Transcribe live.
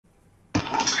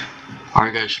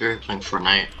Alright guys, here playing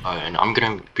Fortnite, and I'm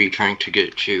gonna be trying to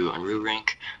get to Unreal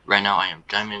rank. Right now I am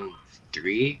Diamond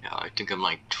 3, I think I'm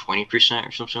like 20%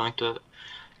 or something like that.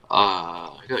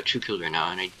 I got 2 kills right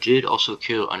now, and I did also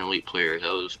kill an elite player.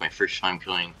 That was my first time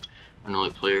killing an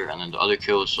elite player, and then the other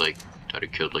kill was like, that I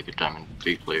killed like a Diamond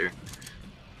 3 player.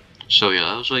 So yeah,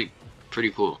 that was like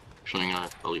pretty cool, killing an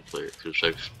elite player, because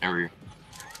I've never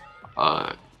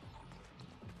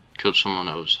killed someone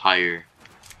that was higher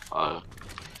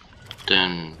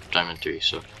than Diamond 3,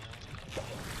 so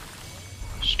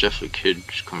it's definitely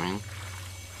kids coming.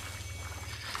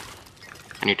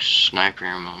 I need sniper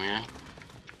ammo, man.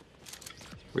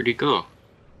 Where'd he go?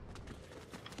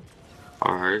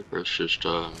 Alright, let's just,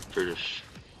 guess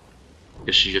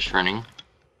he's just running.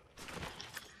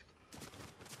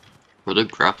 Bro, the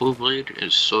grapple blade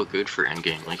is so good for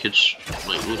endgame. Like, it's,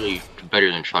 like, literally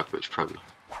better than shockwaves, probably.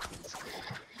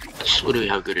 That's literally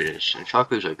how good it is, and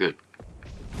shockwaves are good.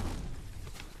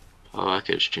 Oh, that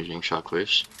kid's changing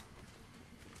shockwaves.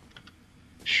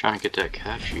 Just trying to get that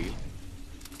cashy.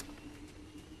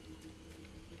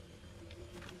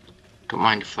 Don't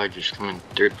mind if I just come in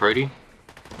third party.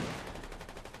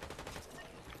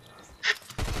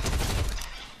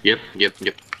 Yep. Give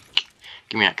me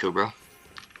that kill, bro.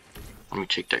 Let me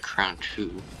take that crown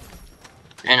too.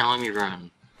 And now let me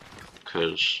run.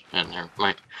 And there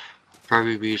might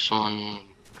probably be someone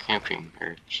camping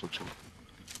or something.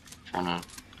 Trying to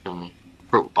kill me.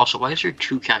 Bro, also, why is there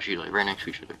 2 cashy like right next to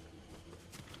each other?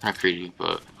 Kinda crazy,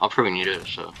 but I'll probably need it,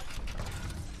 so.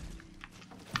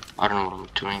 I don't know what I'm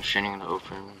doing, standing in the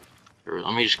open. Or,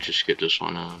 let me just get this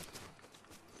one out.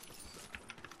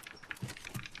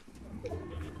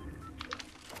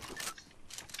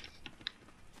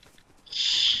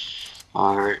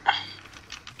 Alright.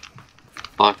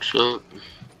 Box up.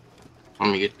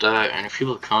 Let me get that, and if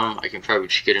people come, I can probably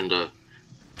just get in the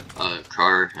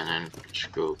car and then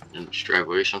just go and just drive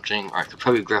away or something. Or I could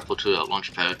probably grapple to that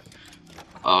launch pad.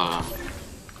 That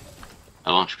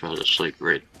launch pad is like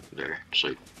right there. It's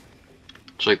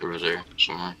like over there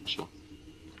somewhere, so.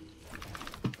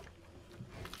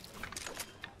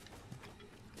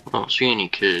 I don't see any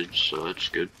kids, so that's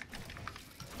good.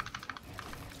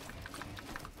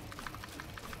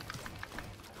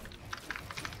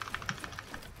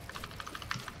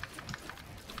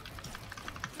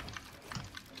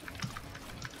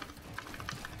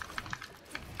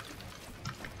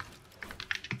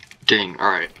 Dang,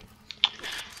 alright.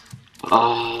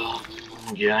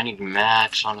 Yeah, I need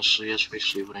mats, honestly, that's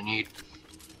basically what I need.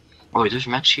 Oh, wait, there's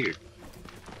mats here.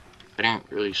 I didn't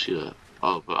really see that.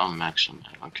 Oh, but I'm maxing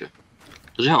that, okay.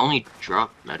 Does it only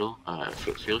drop metal? I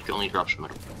feel like it only drops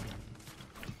metal.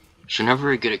 So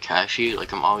whenever I get a cashy,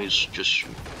 like, I'm always just,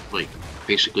 like,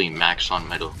 basically max on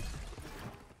metal.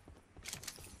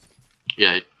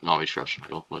 Yeah, it always drops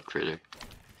metal, look right there.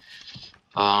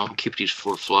 Keep these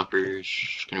 4 floppers,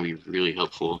 it's gonna be really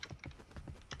helpful.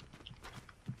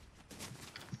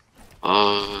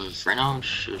 For now,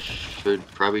 should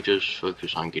probably just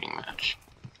focus on getting mats.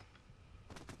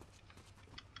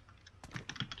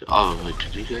 Oh, wait,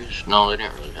 did these guys? No, they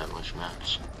didn't really have much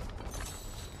mats.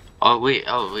 Oh wait,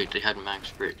 they had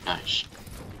max break, nice.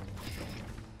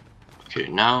 Okay,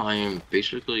 now I am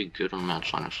basically good on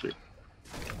mats, honestly.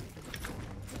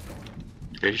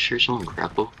 Did I just hear someone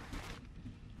grapple?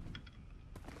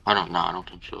 I don't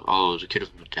think so. Oh, it was a kid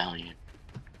with a medallion.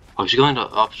 Oh, he's going the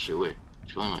opposite way.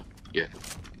 He's going like, yeah.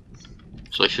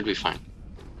 So I should be fine.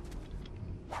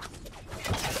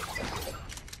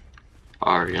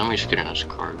 Alright, let me just get in this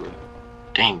car, bro.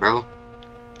 Dang, bro.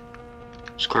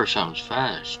 This car sounds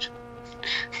fast.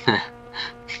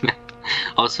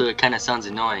 Also, it kind of sounds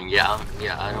annoying. Yeah,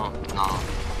 I don't know.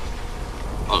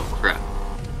 Oh, crap.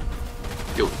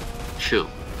 Yo, chill.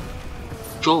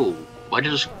 Joe, why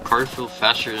does this car feel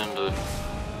faster than the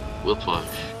Whiplash?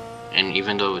 And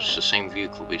even though it's the same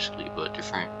vehicle, basically, but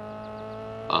different,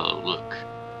 look.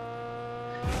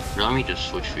 Let me just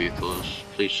switch vehicles.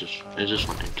 Please just, is this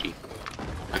one empty?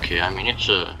 Okay, I mean, it's,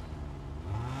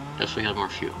 definitely has more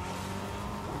fuel.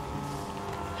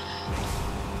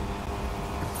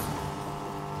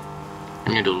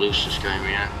 I need to loose this guy,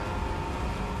 man.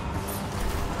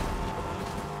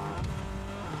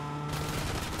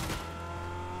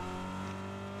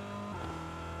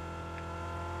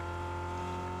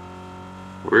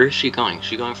 Where is he going? Is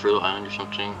he going for Little Island or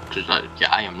something? Cause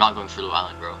yeah, I am not going for Little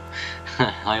Island, bro.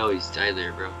 I always die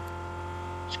there, bro.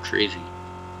 It's crazy.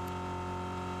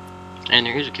 And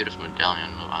there is a kid with a medallion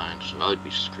on Little Island, so I would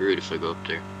be screwed if I go up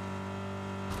there.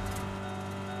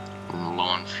 I'm low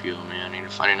on fuel, man. I need to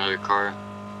find another car.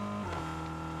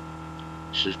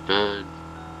 This is bad.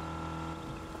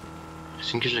 I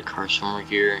think there's a car somewhere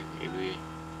here, maybe.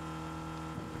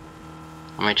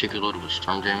 I might take a little bit of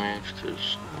storm damage,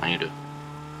 because I need to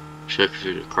check if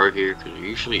there's a car here, because there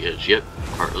usually is. Yep,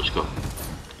 car, let's go.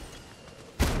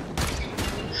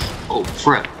 Oh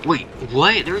crap, wait,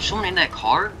 what? There was someone in that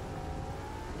car?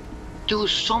 There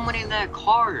was someone in that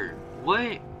car!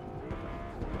 What?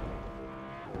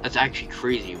 That's actually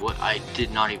crazy. What? I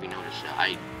did not even notice that.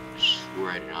 I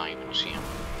swear I did not even see him.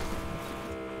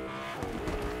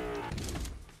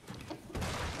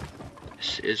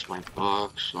 This is my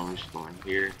box, so I'm just going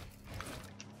here.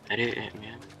 Edit it,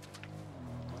 man.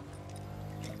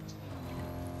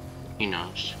 He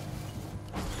knows.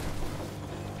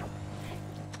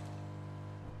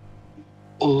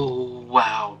 Oh,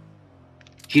 wow.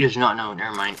 He does not know.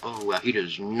 Never mind. Oh, wow. He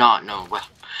does not know. Wow.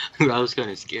 That was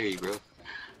kind of scary, bro.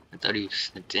 I thought he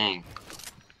was... Dang.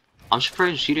 I'm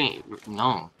surprised he didn't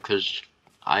know. Because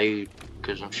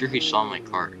I'm sure he saw my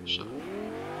car. So,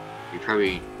 he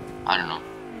probably... I don't know.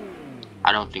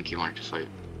 I don't think he wanted to fight.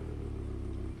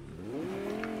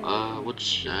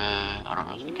 What's that? I don't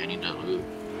really think I need that loot.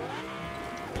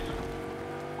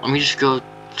 Let me just go...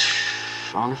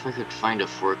 I wonder if I could find a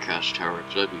forecast tower,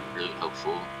 because that'd be really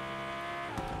helpful.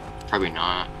 Probably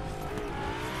not.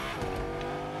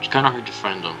 It's kind of hard to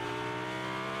find them.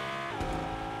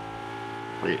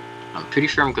 Wait, I'm pretty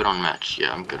sure I'm good on mats.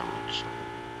 Yeah, I'm good on mats.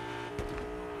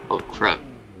 Oh crap,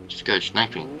 this guy's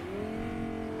sniping.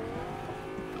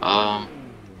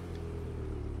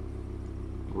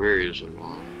 Where is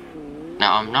everyone?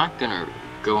 Now, I'm not gonna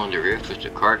go on the roof with the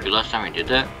car, because last time I did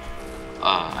that,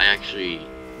 I actually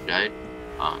died.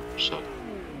 So,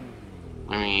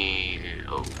 let me...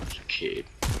 Oh, it's a kid.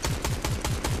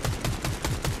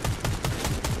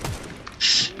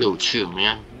 Yo, chill,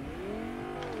 man.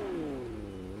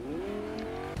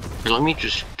 Here, let me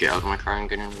just get out of my car and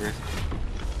get in the roof.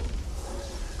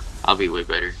 I'll be way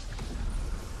better.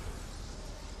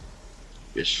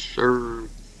 Yes, sir.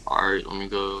 Alright, let me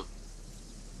go.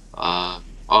 Oh.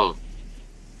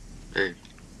 There.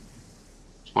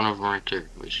 There's one of them right there.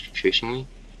 Wait, is he chasing me?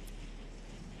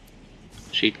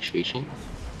 Is he chasing?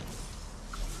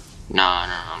 Nah,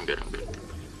 I'm good, I'm good.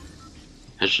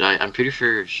 I'm pretty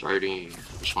sure it's already,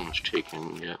 this one was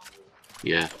taken, yeah.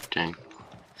 Yeah, dang.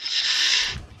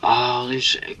 Oh,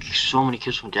 there's so many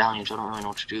kids with medallions, I don't really know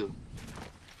what to do.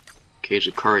 Okay, there's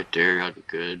a car right there, that'd be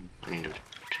good. I need to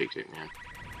take it, man.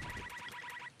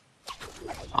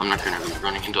 I'm not gonna be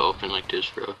running into open like this,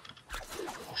 bro.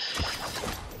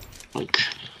 Like,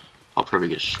 I'll probably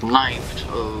get sniped.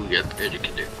 Oh, yeah, there's a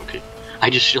kid there, okay. I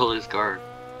just stole his car.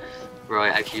 Bro, I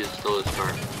actually just stole his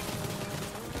car.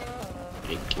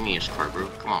 Hey, give me his car, bro.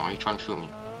 Come on, why are you trying to shoot me?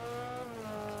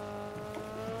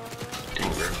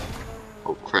 Dang, bro.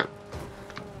 Oh, crap.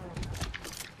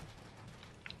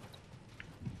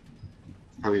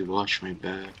 Probably watch my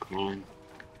back, man.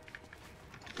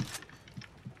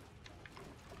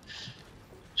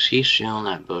 See, on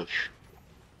that bush.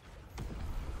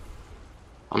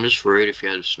 I'm just worried if he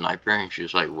had a sniper and she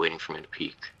was like waiting for me to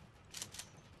peek.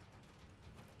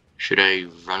 Should I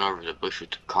run over the bush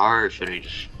with the car or should I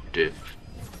just dip?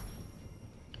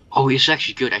 Oh, it's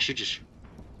actually good. I should just...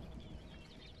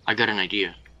 I got an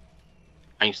idea.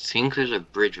 I think there's a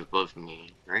bridge above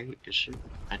me, right? Is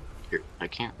there? I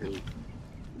can't really...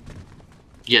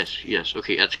 Yes,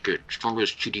 okay, that's good. Stronger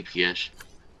is 2 DPS.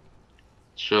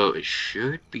 So it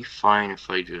should be fine if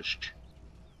I just...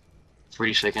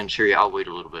 40 seconds. Here, yeah, I'll wait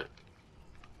a little bit.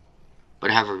 But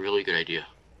I have a really good idea.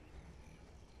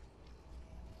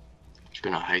 Just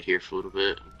gonna hide here for a little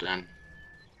bit, then...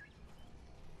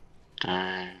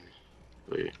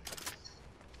 Wait.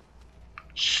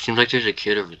 Seems like there's a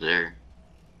kid over there.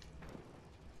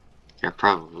 Yeah,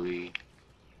 probably.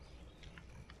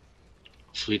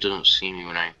 Hopefully he doesn't see me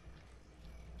when I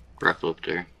grapple up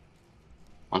there.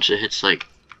 Once it hits like...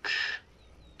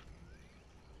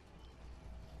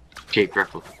 Okay,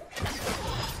 grapple.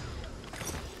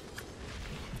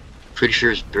 Pretty sure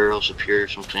his barrel's up here or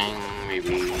something,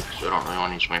 maybe, so I don't really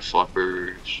want to use my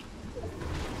floppers.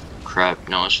 Crap,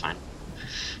 no, it's fine.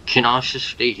 Can I just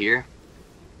stay here?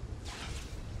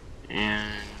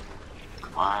 And...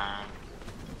 Come on.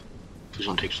 Please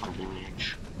don't take some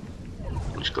damage.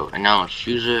 Let's go. And now let's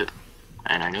use it.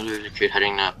 And I knew there was a kid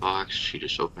heading that box. She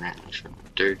just opened it and it's right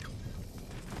there.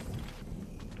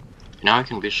 Now I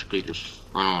can basically just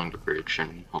run along the bridge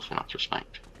and hopefully not get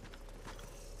sniped.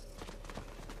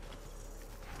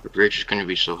 The bridge is going to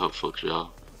be so helpful because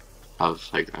I'll have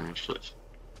high ground and stuff.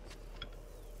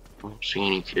 I don't see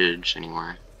any kids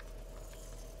anywhere.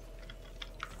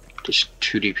 Just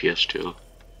 2 DPS too.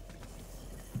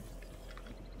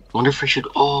 Wonder if I should...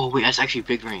 Oh wait, that's actually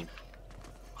big brain.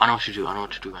 I know what to do. I know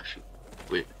what to do actually.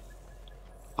 Wait.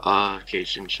 Okay,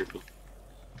 it's in the circle.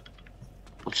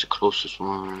 What's the closest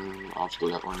one? I'll have to go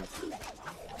that one.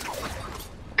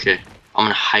 Okay. I'm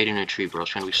gonna hide in a tree, bro.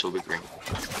 It's gonna be so big ring.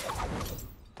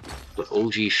 The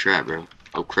OG strat, bro.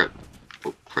 Oh crap.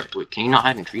 Oh crap. Wait, can you not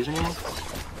hide in trees anymore?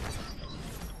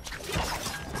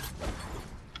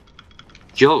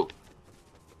 Yo!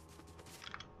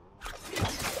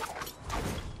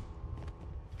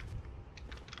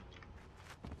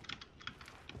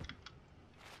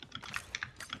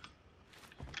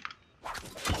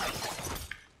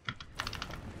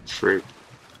 Frick.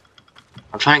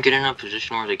 I'm trying to get in a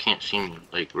position where they can't see me.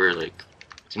 Like, where, like,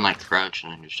 it's in my crouch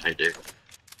and I just hide there.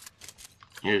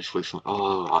 You just wait for.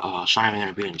 Oh, it's not even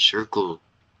gonna be in a circle.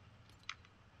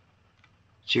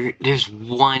 There's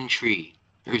one tree.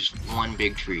 There's one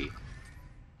big tree.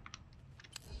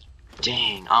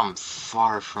 Dang, I'm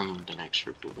far from the next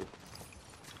circle.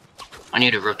 I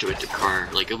need to rotate with the car.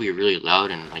 Like, it'll be really loud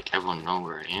and, like, everyone know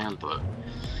where I am, but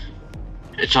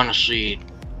it's honestly,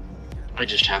 I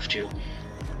just have to.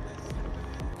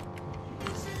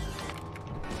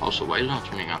 Also, why is it not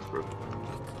turning off, bro?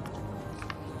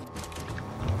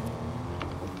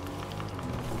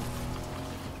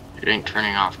 It ain't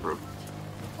turning off, bro.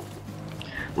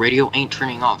 Radio ain't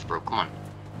turning off, bro. Come on.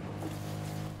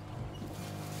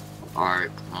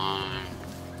 Alright, come on.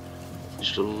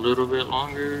 Just a little bit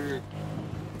longer.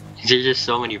 There's just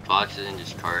so many boxes and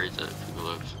just cars that people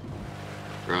have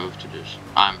drove to just.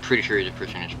 I'm pretty sure he's a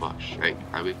person in this box, right?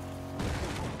 Probably.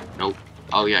 Nope.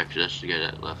 Oh yeah, because that's the guy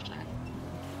that left.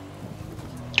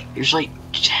 There's like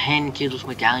 10 kids with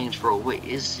medallions, bro. What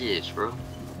is this, bro?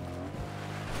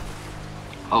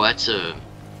 Oh, that's a.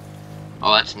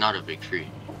 Oh, that's not a big tree.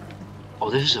 Oh,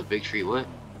 this is a big tree. What?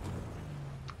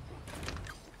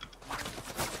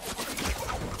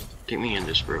 Get me in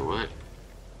this, bro. What?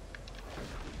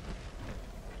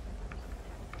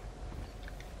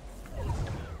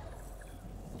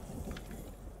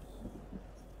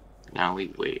 Now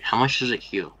wait. How much does it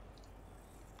heal?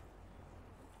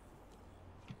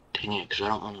 Dang it, because I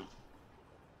don't want to.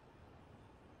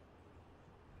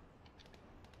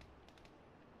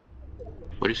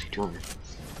 What is he doing?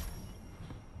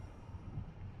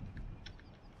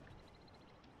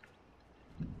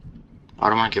 I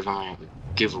don't want to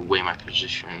give away my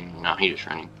position. No, he's just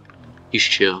running. He's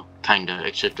chill, kinda,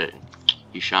 except that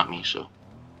he shot me, so.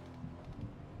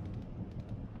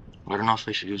 I don't know if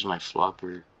I should use my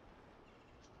flopper.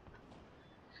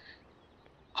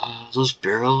 Those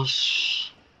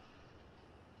barrels.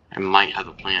 I might have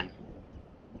a plan.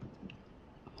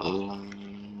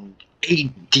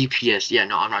 8 DPS. Yeah,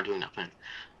 no, I'm not doing that plan.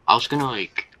 I was gonna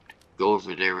like go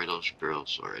over there where those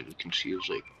barrels are. You can see there's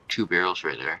like 2 barrels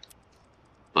right there.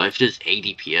 But if it's 8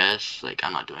 DPS, like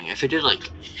I'm not doing it. If it did like,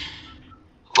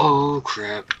 oh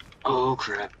crap,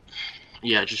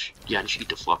 yeah, just eat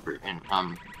the flopper and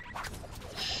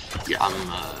yeah,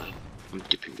 I'm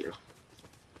dipping there.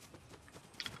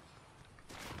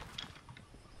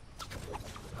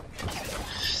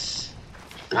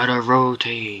 Gotta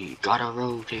rotate,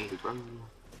 bro.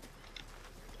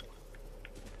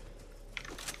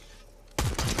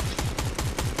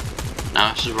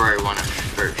 Now this is where I want to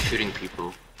start shooting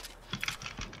people.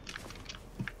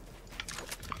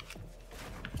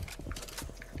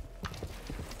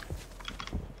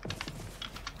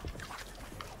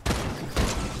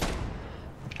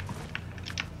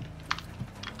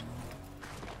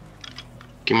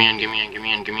 Give me in.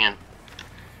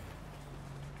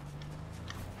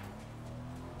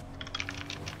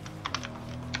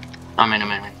 I'm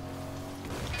in.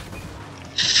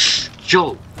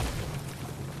 Yo!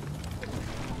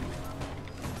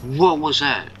 What was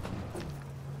that?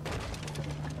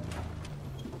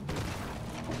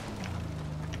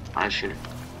 I should.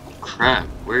 Crap,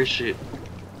 where is it?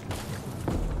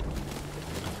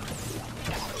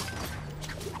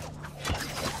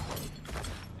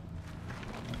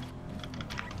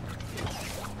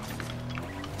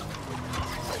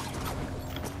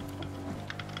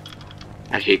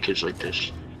 I hate kids like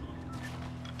this.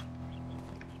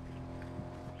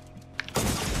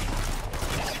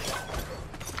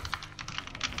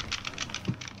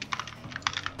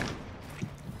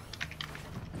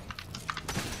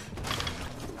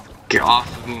 Get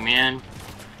off of me, man.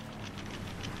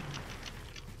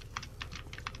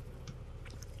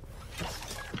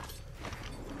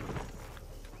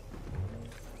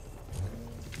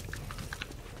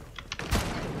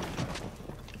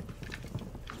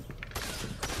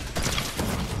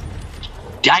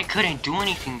 I couldn't do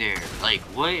anything there. Like,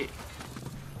 what?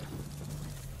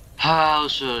 That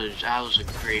was a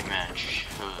great match.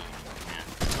 Man,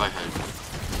 if I had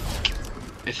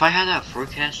If I had that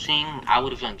forecasting, I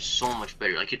would have done so much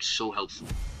better. Like, it's so helpful.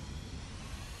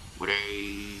 But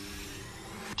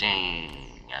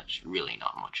dang, that's really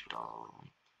not much at all.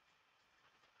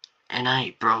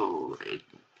 And bro,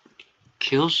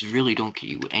 kills really don't get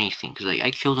you anything. Cause like,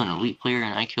 I killed an elite player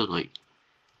and I killed like,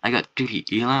 I got 3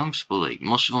 elams, but like,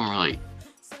 most of them were like,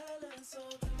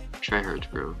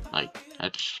 tryhards, bro. Like,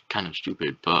 that's kind of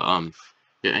stupid. But,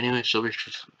 yeah, anyway, so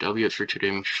that'll be it for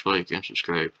today. Make sure to like and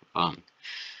subscribe.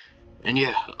 And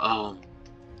yeah, let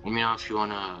me know if you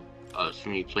wanna see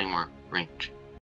me play more ranked.